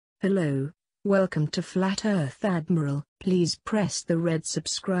Hello, welcome to Flat Earth Admiral. Please press the red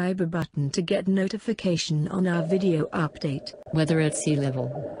subscribe button to get notification on our video update. Whether at sea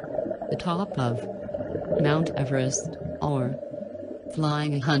level, the top of Mount Everest, or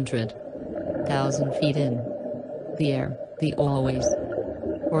flying 100,000 feet in the air, the always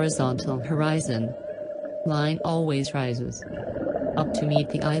horizontal horizon line always rises up to meet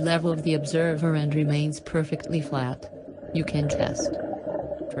the eye level of the observer and remains perfectly flat. You can test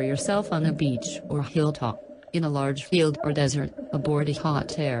for yourself on a beach or hilltop, in a large field or desert, aboard a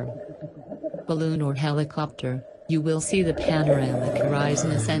hot air balloon or helicopter. You will see the panoramic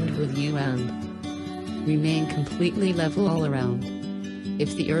horizon ascend with you and remain completely level all around.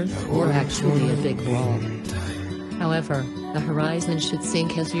 If the Earth were actually a big ball, however, the horizon should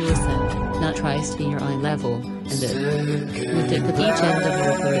sink as you ascend, not rise to your eye level, and it would dip at each end of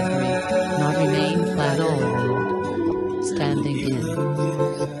your periphery, not remain flat all around. Standing in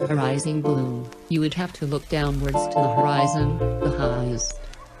a rising balloon, you would have to look downwards to the horizon. The highest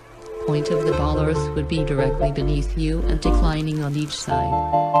point of the ball Earth would be directly beneath you and declining on each side.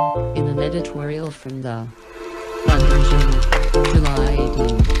 In an editorial from the London Journal, July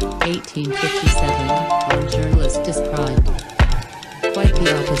 18, 1857, one journalist described quite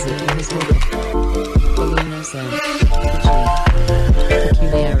the opposite in his work. Balloon ascent, the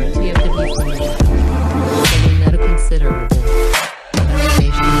peculiarity of the viewpoint. Balloon at a considerable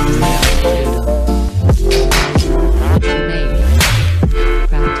elevation is the altitude, which remained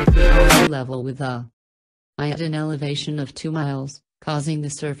practically on level with the eye at an elevation of 2 miles, causing the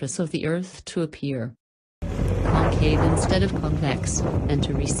surface of the Earth to appear concave instead of convex, and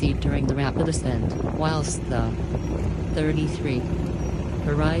to recede during the rapid ascent, whilst the 33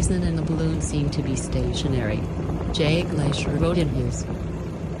 horizon and the balloon seem to be stationary. J. Glacier wrote in his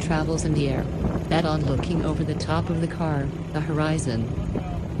Travels in the Air that on looking over the top of the car, the horizon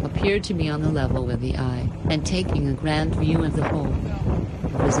appeared to be on the level with the eye, and taking a grand view of the whole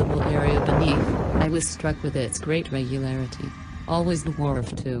visible area beneath, I was struck with its great regularity. Always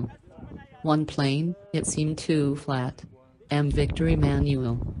dwarfed to one plane, it seemed too flat. M. Victor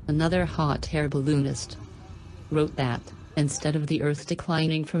Emmanuel, another hot air balloonist, wrote that, instead of the Earth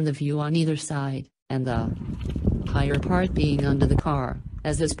declining from the view on either side, and the higher part being under the car,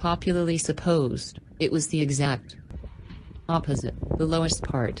 as is popularly supposed, it was the exact opposite, the lowest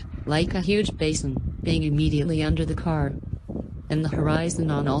part, like a huge basin, being immediately under the car, and the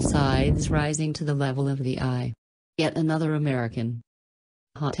horizon on all sides rising to the level of the eye. Yet another American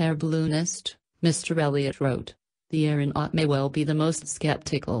hot air balloonist, Mr. Elliot, wrote, "The aeronaut may well be the most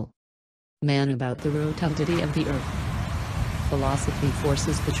skeptical man about the rotundity of the Earth. Philosophy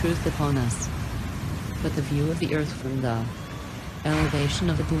forces the truth upon us. But the view of the Earth from the elevation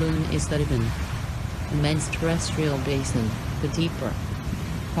of the balloon is that of an immense terrestrial basin, the deeper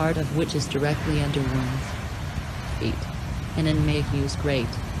part of which is directly under one's feet. And in Mayhew's great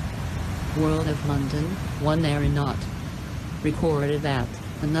World of London, one aeronaut recorded that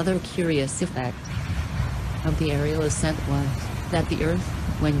another curious effect of the aerial ascent was that the Earth,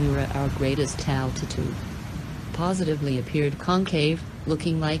 when we were at our greatest altitude, positively appeared concave,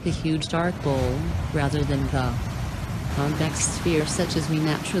 looking like a huge dark bowl, rather than the convex sphere such as we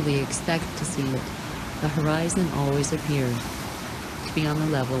naturally expect to see it. The horizon always appeared to be on the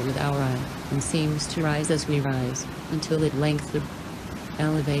level with our eye, and seems to rise as we rise, until at length the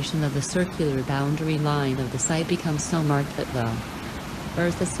elevation of the circular boundary line of the sight becomes so marked that the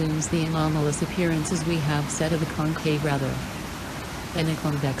Earth assumes the anomalous appearances we have said of a concave rather than a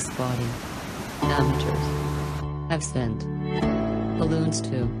convex body. Amateurs have sent balloons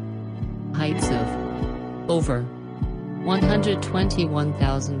to heights of over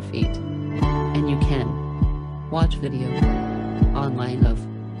 121,000 feet, and you can watch video online of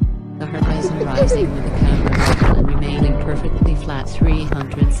the horizon rising with the camera and remaining perfectly flat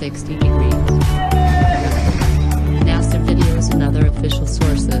 360 degrees. NASA videos and other official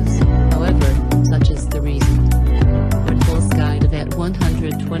sources, however, such as the recent Red Bull Skydive at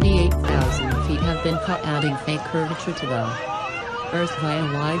 128,000 feet, have been caught adding fake curvature to the Earth via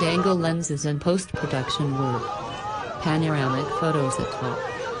wide-angle lenses and post-production work. Panoramic photos at top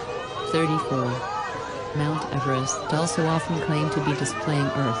 34. Mount Everest also often claim to be displaying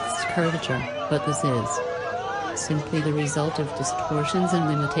Earth's curvature, but this is simply the result of distortions and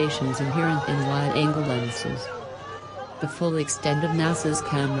limitations inherent in wide-angle lenses. The full extent of NASA's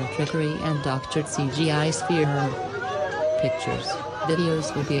camera trickery and doctored CGI sphere pictures,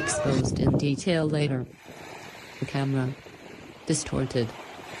 videos will be exposed in detail later. The camera distorted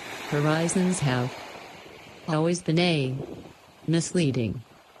horizons have always been a misleading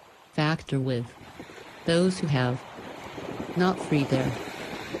factor with those who have not freed their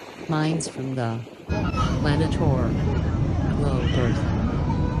Lines from the planet or globe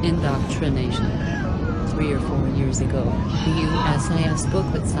Earth. Indoctrination. 3 or 4 years ago, the USAS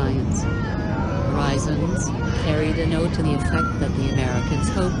booklet Science Horizons carried a note to the effect that the Americans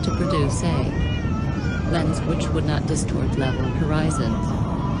hoped to produce a lens which would not distort level horizons.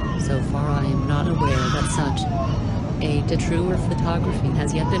 So far I am not aware that such a truer photography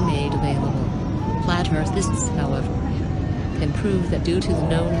has yet been made available. Flat earthists, however, can prove that due to the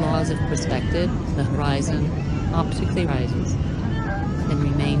known laws of perspective, the horizon optically rises and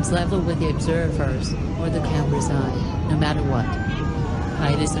remains level with the observer's or the camera's eye, no matter what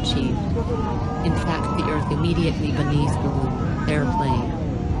height is achieved. In fact, the Earth immediately beneath balloon, airplane,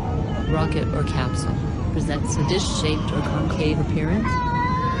 rocket or capsule presents a dish-shaped or concave appearance.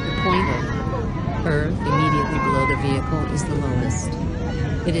 The point of Earth immediately below the vehicle is the lowest.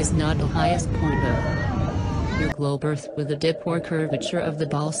 It is not the highest point of your globe Earth with a dip or curvature of the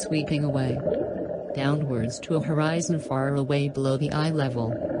ball sweeping away downwards to a horizon far away below the eye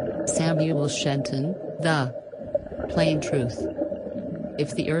level. Samuel Shenton, The Plain Truth.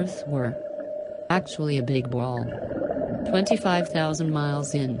 If the Earth were actually a big ball, 25,000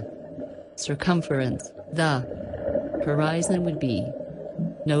 miles in circumference, the horizon would be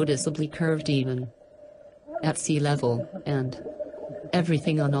noticeably curved even at sea level, and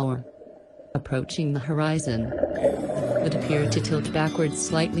everything on or approaching the horizon would appear to tilt backwards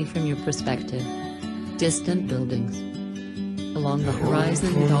slightly from your perspective. Distant buildings along the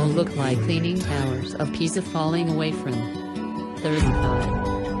horizon would all look like leaning towers of Pisa falling away from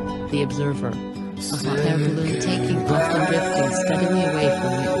 35. The observer, a hot air balloon taking off and drifting steadily away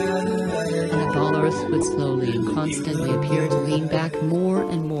from you, and a ball Earth would slowly and constantly appear to lean back more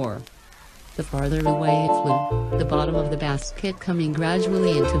and more. The farther away it flew, the bottom of the basket coming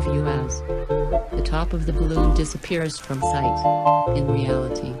gradually into view as the top of the balloon disappears from sight. In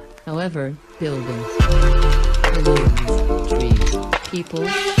reality, however, buildings, balloons, trees, people,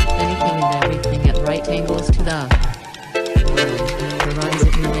 anything and everything at right angles to the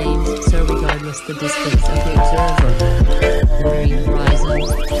horizon remains so regardless the distance of the observer. The green horizon,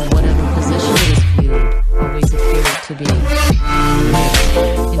 from whatever position it is viewed, always appears to be in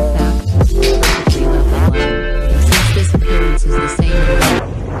fact, perfectly level line, and since this appearance is the same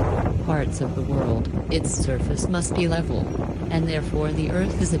in all parts of the world, its surface must be level, and therefore the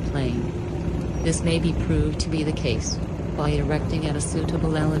Earth is a plane. This may be proved to be the case by erecting at a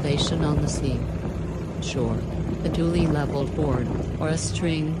suitable elevation on the sea shore a duly leveled board, or a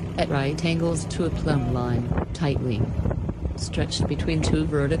string, at right angles to a plumb line, tightly stretched between two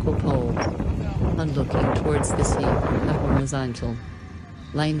vertical poles. On looking towards the sea, a horizontal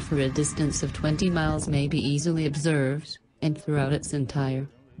line for a distance of 20 miles may be easily observed, and throughout its entire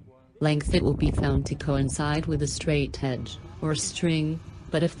length it will be found to coincide with a straight edge, or string,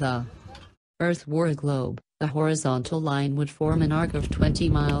 but if the Earth were a globe, the horizontal line would form an arc of 20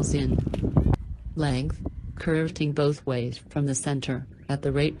 miles in length, curving both ways from the center, at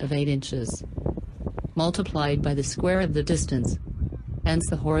the rate of 8 inches, multiplied by the square of the distance. Hence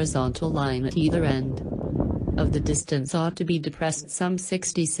the horizontal line at either end of the distance ought to be depressed some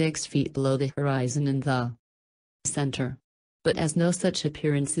 66 feet below the horizon in the center. But as no such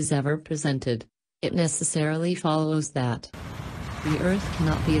appearance is ever presented, it necessarily follows that the Earth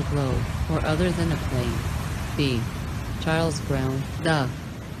cannot be a globe, or other than a plane. B. Charles Brown, The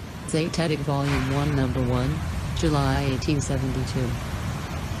Zetetic Volume 1 Number 1, July 1872.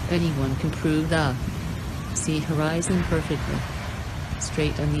 Anyone can prove the sea horizon perfectly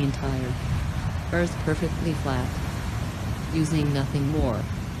straight and the entire Earth perfectly flat, using nothing more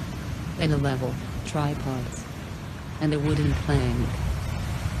than a level, tripods, and a wooden plank.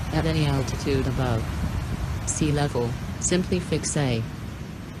 At any altitude above sea level, simply fix a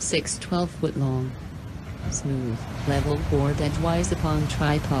 6 12-foot long, smooth, level board edgewise upon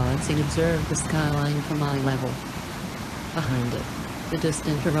tripods and observe the skyline from eye level. Behind it, the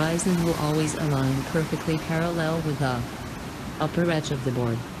distant horizon will always align perfectly parallel with the upper edge of the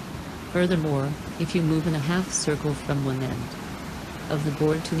board. Furthermore, if you move in a half circle from one end of the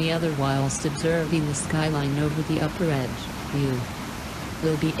board to the other whilst observing the skyline over the upper edge, you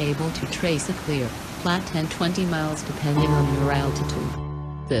will be able to trace a clear, flat 10-20 miles depending on your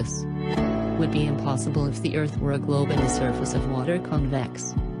altitude. This would be impossible if the Earth were a globe and the surface of water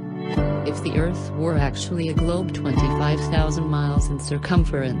convex. If the Earth were actually a globe 25,000 miles in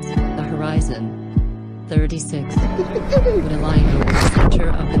circumference, the horizon, 36, would align over the center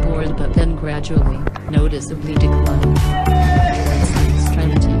of the board but then gradually, noticeably decline towards the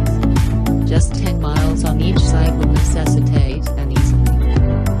extremities. Just 10 miles on each side would necessitate an easily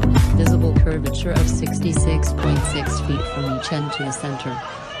visible curvature of 66.6 feet from each end to the center.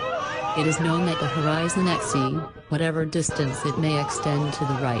 It is known that the horizon at sea, whatever distance it may extend to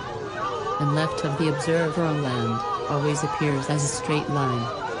the right and left of the observer on land, always appears as a straight line.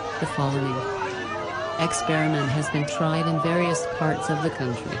 The following experiment has been tried in various parts of the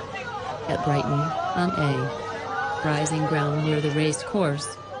country. At Brighton, on a rising ground near the race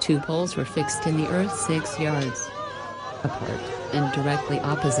course, 2 poles were fixed in the earth 6 yards apart, and directly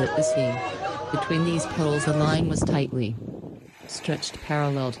opposite the sea. Between these poles a line was tightly stretched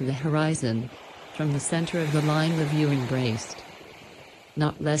parallel to the horizon. From the center of the line the view embraced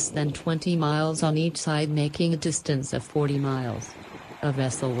not less than 20 miles on each side, making a distance of 40 miles. A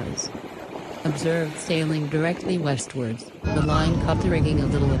vessel was observed sailing directly westwards. The line caught the rigging a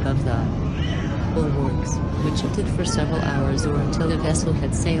little above the bulwarks, which it did for several hours or until the vessel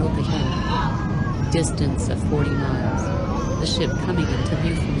had sailed the whole distance of 40 miles. The ship coming into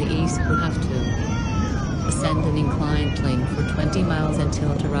view from the east would have to ascend an inclined plane for 20 miles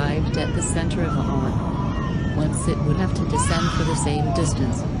until it arrived at the center of the arc. Once it would have to descend for the same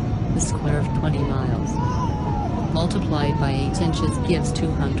distance. The square of 20 miles multiplied by 8 inches gives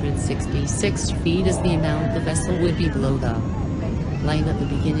 266 feet as the amount the vessel would be below the line at the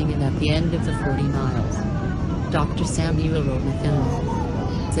beginning and at the end of the 40 miles. Dr. Samuel wrote the film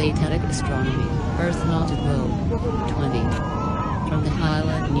Zetetic Astronomy, Earth Not a Globe, 20. From the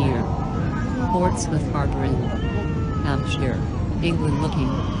Highland near Portsmouth Harbour in Hampshire, England, looking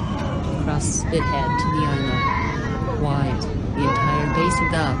across Spithead to the Isle of Wight, the entire base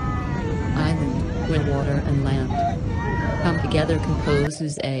of the island, where water and land come together,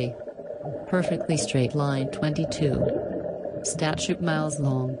 composes a perfectly straight line 22 statute miles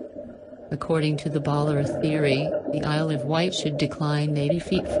long. According to the Baller theory, the Isle of Wight should decline 80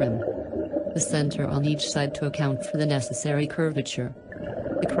 feet from the center on each side to account for the necessary curvature.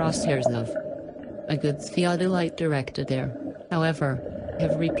 The crosshairs of a goods theodolite directed there, however,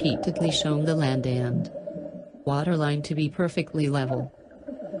 have repeatedly shown the land and waterline to be perfectly level.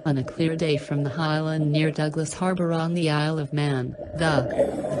 On a clear day from the Highland near Douglas Harbour on the Isle of Man, the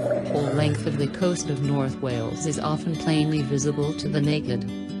whole length of the coast of North Wales is often plainly visible to the naked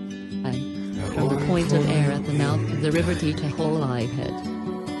eye. From the point of Ayr at the mouth of the River Dee to Holyhead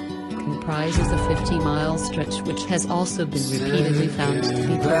comprises a 50-mile stretch which has also been repeatedly found to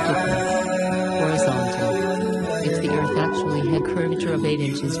be perfectly horizontal. If the Earth actually had curvature of 8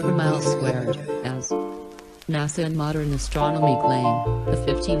 inches per mile squared, as NASA and modern astronomy claim, the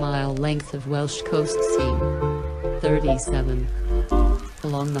 50-mile length of Welsh coast sea, 37,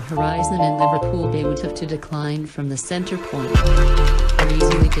 along the horizon in Liverpool Bay would have to decline from the center point, an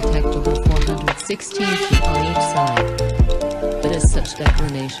easily detectable 416 feet on each side. But as such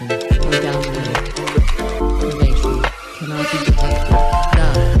declination, or downward curvation, cannot be detected,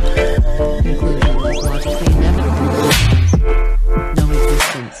 the conclusion was logically inevitable. No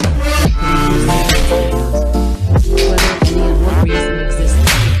existence, whether any and what reason exists,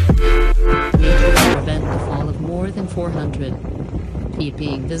 nature to prevent the fall of more than 400 feet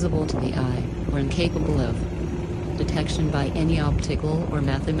being visible to the eye, or incapable of detection by any optical or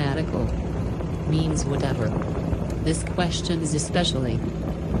mathematical means whatever. This question is especially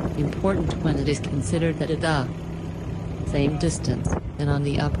important when it is considered that at the same distance, and on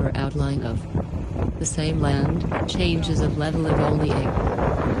the upper outline of the same land, changes of level of only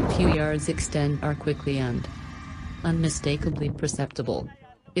a few yards extent are quickly and unmistakably perceptible.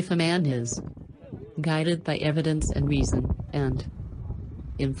 If a man is guided by evidence and reason, and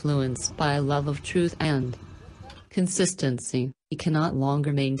influenced by a love of truth and consistency, he cannot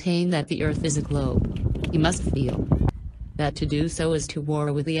longer maintain that the Earth is a globe. He must feel that to do so is to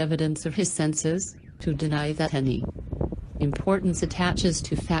war with the evidence of his senses, to deny that any importance attaches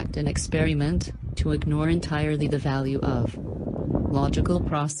to fact and experiment, to ignore entirely the value of logical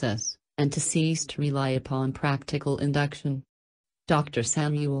process, and to cease to rely upon practical induction. Dr.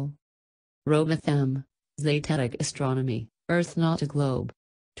 Samuel Robotham, Zetetic Astronomy, Earth Not a Globe.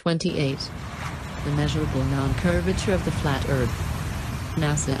 28. The measurable non-curvature of the flat Earth.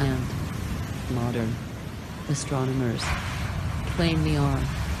 NASA and modern astronomers claim we are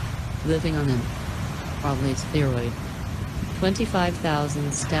living on an oblate spheroid,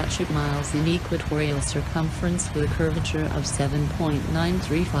 25,000 statute miles in equatorial circumference with a curvature of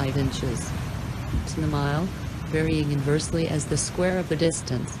 7.935 inches to the mile, varying inversely as the square of the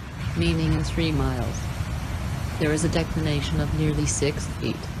distance, meaning in 3 miles there is a declination of nearly 6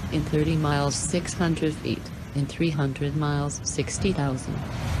 feet, in 30 miles 600 feet, in 300 miles 60,000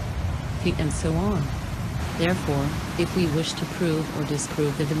 feet, and so on. Therefore, if we wish to prove or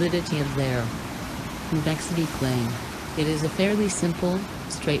disprove the validity of their convexity claim, it is a fairly simple,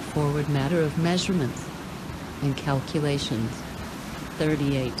 straightforward matter of measurements and calculations.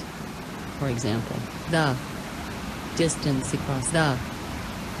 38. For example, the distance across the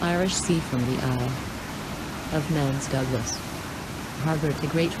Irish Sea from the Isle of Mans Douglas Harbour to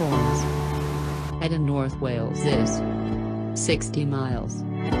Great Ormond and in North Wales is 60 miles.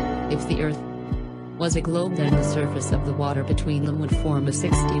 If the Earth was a globe, then the surface of the water between them would form a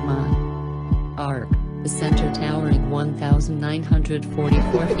 60-mile arc, the center towering 1,944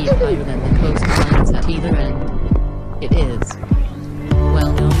 feet higher than the coastlines at either end. It is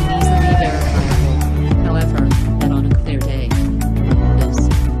well known and easily verifiable, however, that on a clear day, this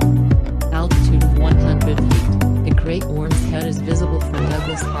altitude of 100 feet, the Great Orm's Head is visible from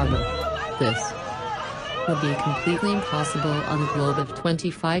Douglas Harbour. This would be completely impossible on a globe of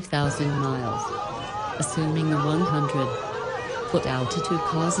 25,000 miles. Assuming the 100-foot altitude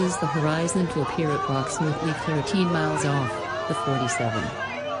causes the horizon to appear approximately 13 miles off, the 47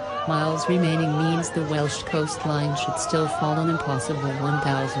 miles remaining means the Welsh coastline should still fall an impossible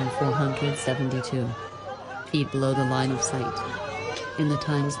 1,472 feet below the line of sight. In the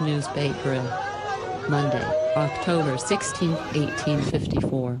Times newspaper of Monday, October 16,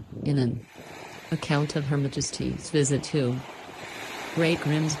 1854, in an account of Her Majesty's visit to Great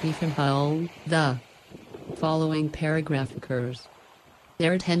Grimsby from Hull, the following paragraph occurs.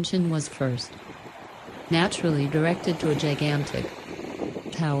 Their attention was first naturally directed to a gigantic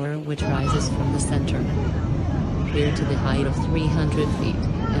tower which rises from the center here to the height of 300 feet,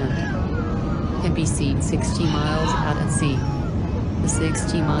 and can be seen 60 miles out at sea. The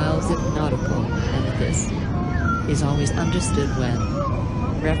 60 miles is nautical, and this is always understood when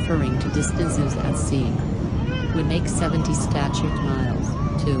referring to distances at sea, would make 70 statute miles,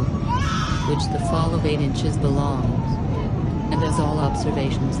 to which the fall of 8 inches belongs. And as all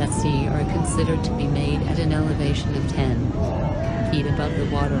observations at sea are considered to be made at an elevation of 10 feet above the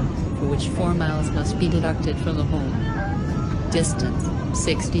water, for which 4 miles must be deducted from the whole distance,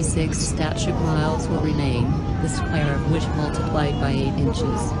 66 statute miles will remain, the square of which multiplied by 8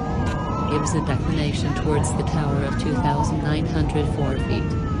 inches gives a declination towards the tower of 2,904 feet.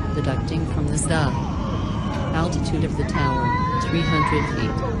 Deducting from this the altitude of the tower, 300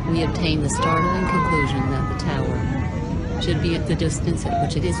 feet, we obtain the startling conclusion that the tower should be at the distance at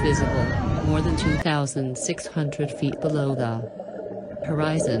which it is visible, more than 2,600 feet below the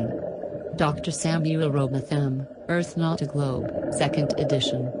horizon. Dr. Samuel Robotham, Earth Not a Globe, 2nd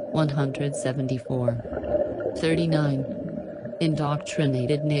edition, 174. 39.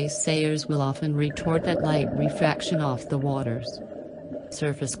 Indoctrinated naysayers will often retort that light refraction off the water's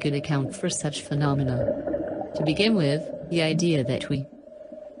surface could account for such phenomena. To begin with, the idea that we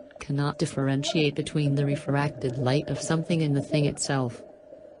cannot differentiate between the refracted light of something and the thing itself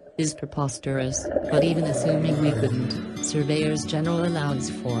is preposterous, but even assuming we couldn't, Surveyor's General allows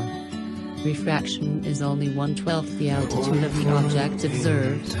for refraction is only 1/12 the altitude of the object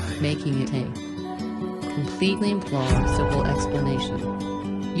observed, making it a completely implausible explanation.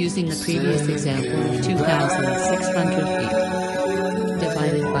 Using the previous example of 2,600 feet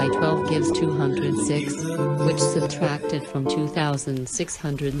divided by 12 gives 206, which subtracted from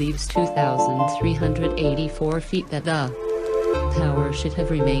 2,600 leaves 2,384 feet that the tower should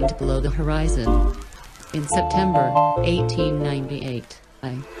have remained below the horizon. In September 1898,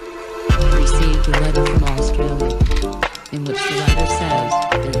 I received a letter from Australia, in which the writer says,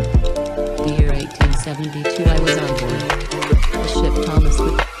 in the year 1872 I was on board the ship Thomas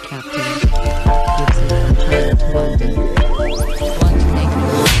with Captain Gibson from China to London. Want to make a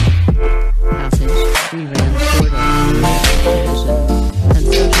passage, we ran short of division and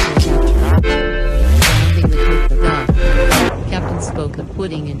social capture. Surrounding the Cape of the captain spoke of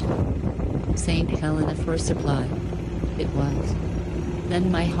putting into St. Helena for a supply. It was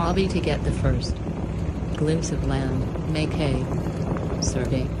then my hobby to get the first glimpse of land, make a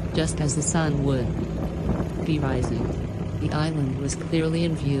survey, just as the sun would be rising. The island was clearly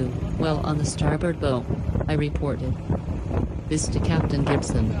in view, well on the starboard bow, I reported this to Captain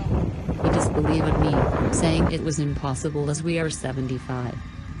Gibson. He disbelieved me, saying it was impossible as we are 75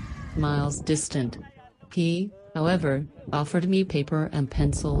 miles distant. He, however, offered me paper and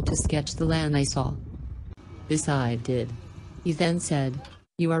pencil to sketch the land I saw. This I did. He then said,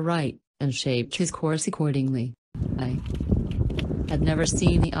 "You are right," and shaped his course accordingly. I had never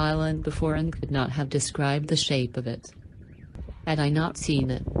seen the island before and could not have described the shape of it had I not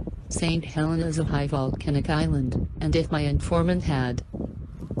seen it. St. Helena is a high volcanic island, and if my informant had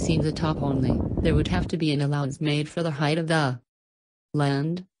seen the top only, there would have to be an allowance made for the height of the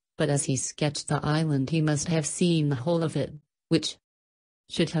land, but as he sketched the island he must have seen the whole of it, which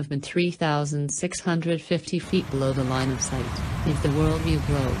should have been 3,650 feet below the line of sight, if the worldview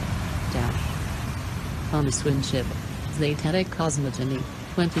globe. Thomas Winship, Zetetic Cosmogony,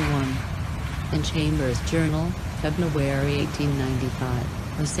 21. In Chambers' journal, February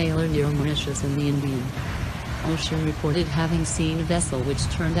 1895, a sailor near Mauritius in the Indian Ocean reported having seen a vessel which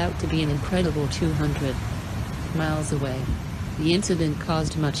turned out to be an incredible 200 miles away. The incident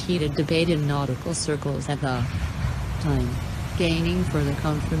caused much heated debate in nautical circles at the time, gaining further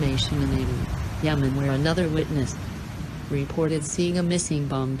confirmation in Aden, Yemen, where another witness reported seeing a missing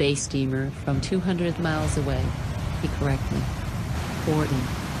Bombay steamer from 200 miles away. He correctly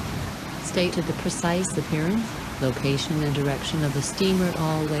stated the precise appearance, location and direction of the steamer,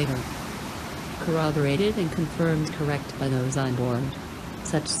 all later corroborated and confirmed correct by those on board.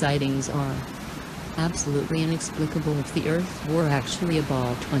 Such sightings are absolutely inexplicable if the Earth were actually a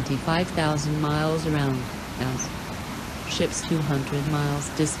ball 25,000 miles around, as ships 200 miles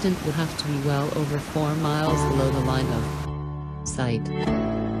distant would have to be well over 4 miles below the line of sight.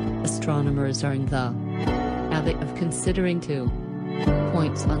 Astronomers are in the habit of considering 2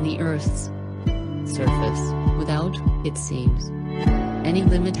 points on the Earth's surface, without, it seems, any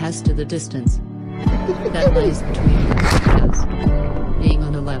limit as to the distance that lies between them, as being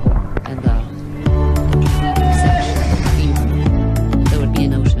on a level, and the intervening section, even though it be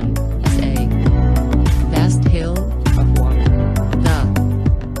an ocean, as a vast hill of water.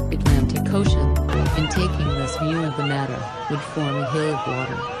 The Atlantic Ocean, in taking this view of the matter, would form a hill of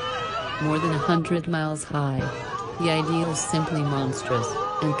water more than 100 miles high. The idea is simply monstrous,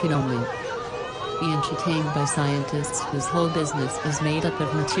 and can only be entertained by scientists whose whole business is made up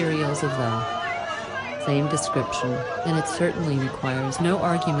of materials of the same description, and it certainly requires no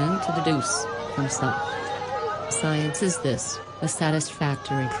argument to deduce from some science is this, a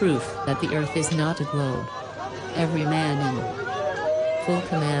satisfactory proof that the Earth is not a globe. Every man in full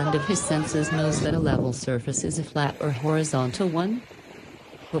command of his senses knows that a level surface is a flat or horizontal one.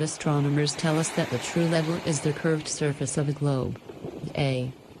 But astronomers tell us that the true level is the curved surface of a globe.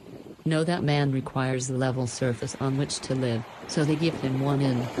 They know that man requires a level surface on which to live, so they give him one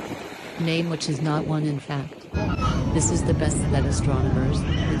name which is not one in fact. This is the best that astronomers,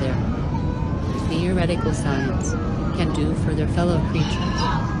 with their theoretical science, can do for their fellow creatures,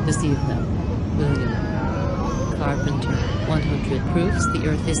 deceive them. William Carpenter, 100 Proofs the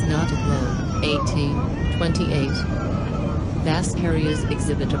Earth is not a globe, 1828. Vast areas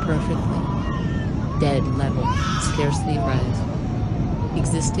exhibit a perfectly dead level, scarcely rise,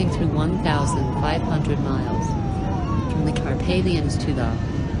 existing through 1,500 miles, from the Carpathians to the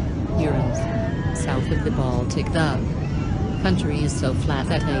Urals, south of the Baltic. The country is so flat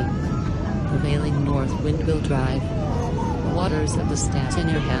that a prevailing north wind will drive the waters of the Stat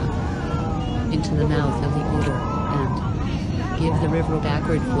inner half into the mouth of the Oder, and give the river a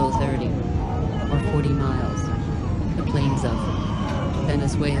backward flow 30 or 40 miles. The plains of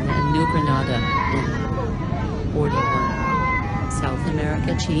Venezuela and New Granada in 41. South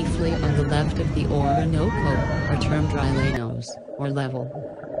America, chiefly on the left of the Orinoco, are termed dry llanos, or level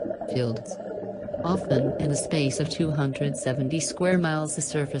fields. Often in a space of 270 square miles the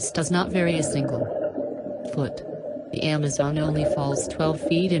surface does not vary a single foot. The Amazon only falls 12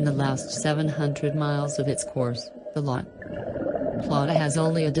 feet in the last 700 miles of its course. The La Plata has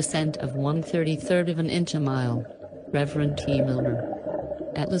only a descent of 1/33 of an inch a mile. Reverend T. Milner,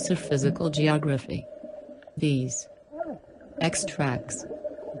 Atlas of Physical Geography. These extracts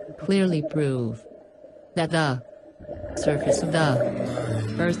clearly prove that the surface of the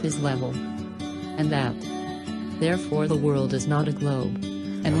Earth is level, and that, therefore, the world is not a globe.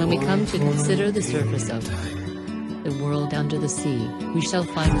 And when we come to consider the surface of the world under the sea, we shall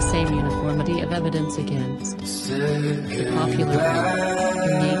find the same uniformity of evidence against the popular view.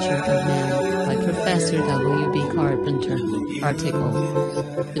 The Nature of Man, by Professor W. B. Carpenter. Article: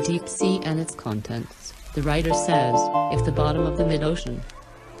 The Deep Sea and Its Contents. The writer says, if the bottom of the mid-ocean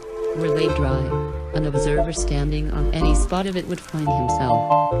were laid dry, an observer standing on any spot of it would find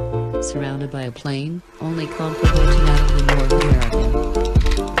himself surrounded by a plain, only comparable to that of the North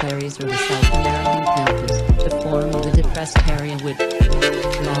American prairies or the South American pampas. The form of the depressed area which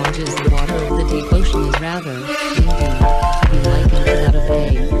lodges the water of the deep ocean is rather, indeed, to be likened to that of a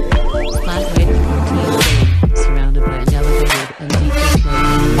flat-weighted continent surrounded by an elevated and deeply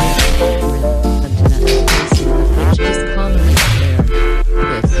flowing continental basin which is commonly declared.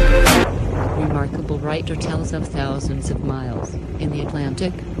 This remarkable writer tells of thousands of miles in the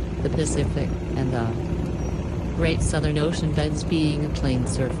Atlantic, the Pacific, and the Great Southern Ocean beds being a plain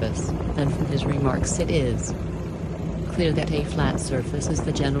surface, and from his remarks it is clear that a flat surface is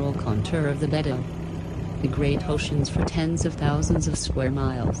the general contour of the bed of the great oceans for tens of thousands of square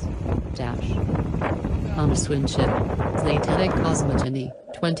miles. On a swim ship, Zaytanic Cosmogony,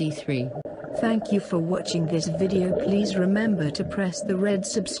 23. Thank you for watching this video. Please remember to press the red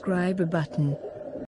subscribe button.